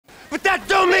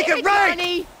don't make it right!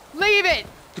 Johnny. Leave it!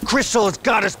 The crystal has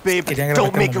got us, babe.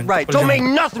 Don't make it right. Don't make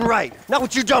nothing right. Not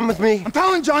what you done with me. I'm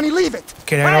telling Johnny, leave it.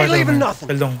 I ain't leaving nothing.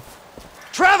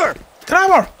 Trevor!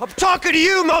 Trevor! I'm talking to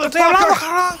you,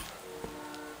 motherfucker!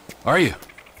 Are you?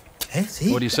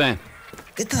 Sí. What are you saying?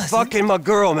 Fucking my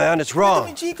girl, man. It's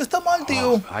wrong.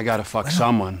 Oh, I gotta fuck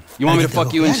someone. You want me to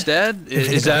fuck you instead?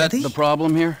 Is that the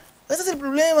problem here? Ese es el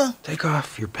problema. Take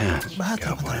off your pants.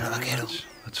 Cowboy.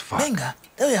 Let's fuck. Venga,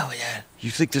 te voy a apoyar.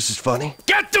 You think this is funny?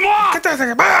 Get them off!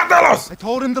 I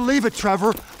told him to leave it,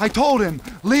 Trevor. I told him.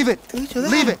 Leave it.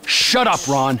 Leave it. Shut up,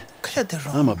 Ron. Cállate,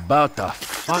 Ron. I'm about to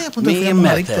fuck me a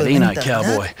method, ain't I,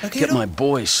 cowboy? Get my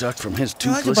boy sucked from his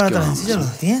toothless gums.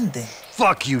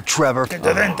 Fuck you, Trevor.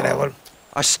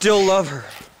 I still love her.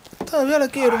 Todavía la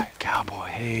quiero. Right, cowboy,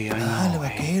 hey, I know.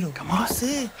 Hey, come on.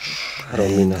 I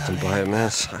don't mean nothing by it,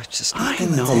 man. I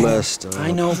know. I'm messed up.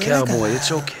 I know, cowboy.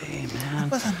 It's okay, man. No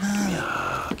pasa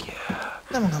nada. Yuck, yeah.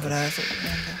 Dame un abrazo.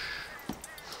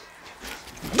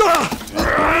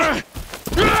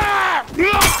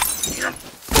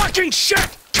 Fucking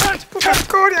shit! Cut!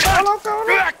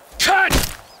 Cut!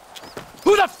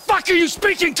 Who the fuck are you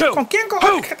speaking to? ¿Con quién,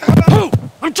 Who?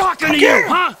 I'm talking to you,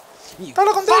 huh?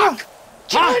 Fuck!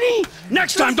 Johnny!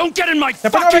 Next time, don't get in my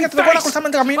fucking face!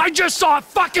 I just saw a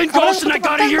fucking ghost and I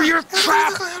gotta hear your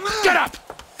crap! Get up!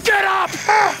 Get up!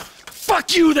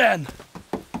 Fuck you then!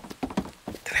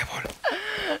 Trevol.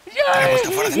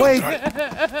 Wait.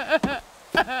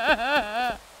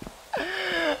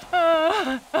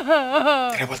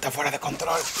 Trevol está fuera de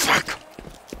control. Fuck!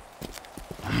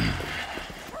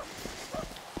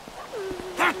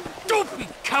 That dopey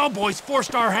cowboys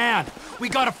forced our hand! We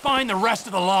gotta find the rest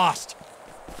of the lost!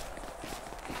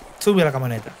 Sube a la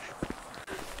camioneta.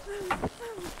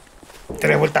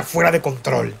 Trevol está fuera de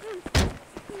control.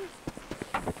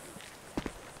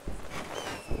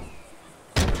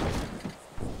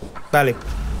 Dale.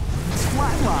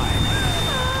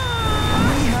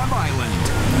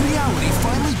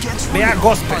 Vea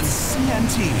Gospels.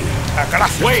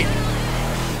 Wait!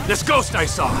 This ghost I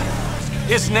saw.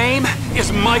 His name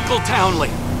is Michael Townley.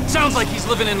 Sounds like he's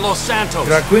living in Los Santos.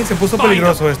 Drag Queen se puso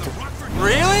peligroso esto.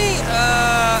 Really?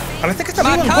 Parece que está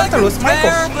vivo, encuéntralo, es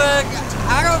Michael. But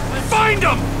I don't... Find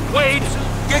him! Wade!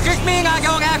 Does this mean I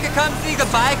don't have to come see the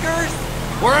bikers?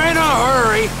 We're in a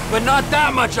hurry, but not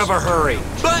that much of a hurry.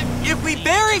 But if we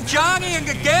bury Johnny in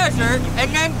the desert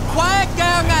and then quiet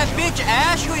down that bitch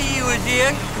Ashley he was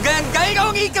in, then they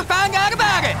don't need to find out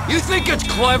about it. You think it's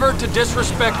clever to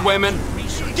disrespect women?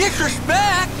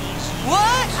 Disrespect?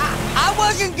 What? I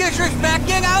wasn't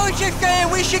disrespecting. I was just saying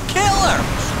we should kill her.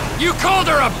 You called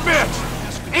her a bitch!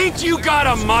 Ain't you got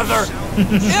a mother?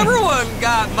 Everyone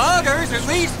got mothers, at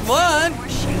least one.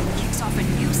 Kicks off a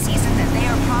new season that they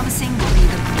are promising will be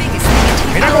the biggest thing in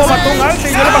TV. Mira cómo mató un alce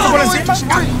y no le pasó por encima.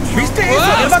 ¿Viste eso?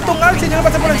 Él mató un alce y no le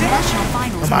pasó por encima.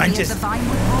 No manches.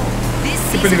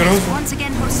 Qué peligroso.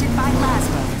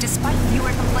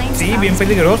 Sí, bien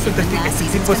peligroso. Este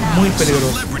tipo es muy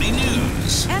peligroso.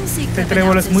 Este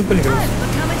Trevol es muy peligroso.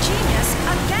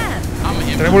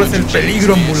 Trevol es el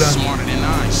peligro ambulante.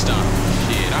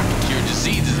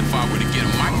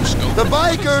 The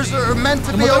bikers are meant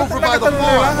to be over by the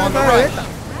farm on the right.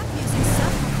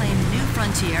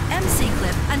 MC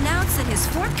Clip announced that his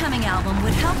forthcoming album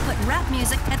would help put rap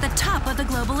music at the top of the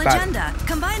global agenda.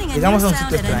 Combining a new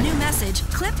sound and a new message,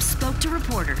 Clip spoke to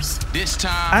reporters.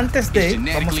 Antes de,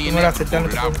 vamos primero a aceptar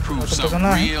nuestro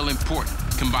personaje.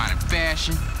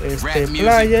 Este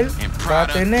player va a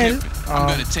tener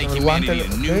el guante,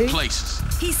 okay.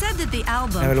 He said that the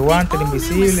album, el guante, el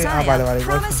invisible, vale, igual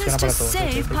promises funciona to para todo.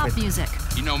 save pop music.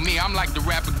 You know me, I'm like the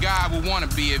rapper guy would wanna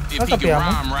be if he can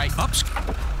rhyme right.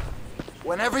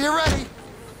 Whenever you're ready.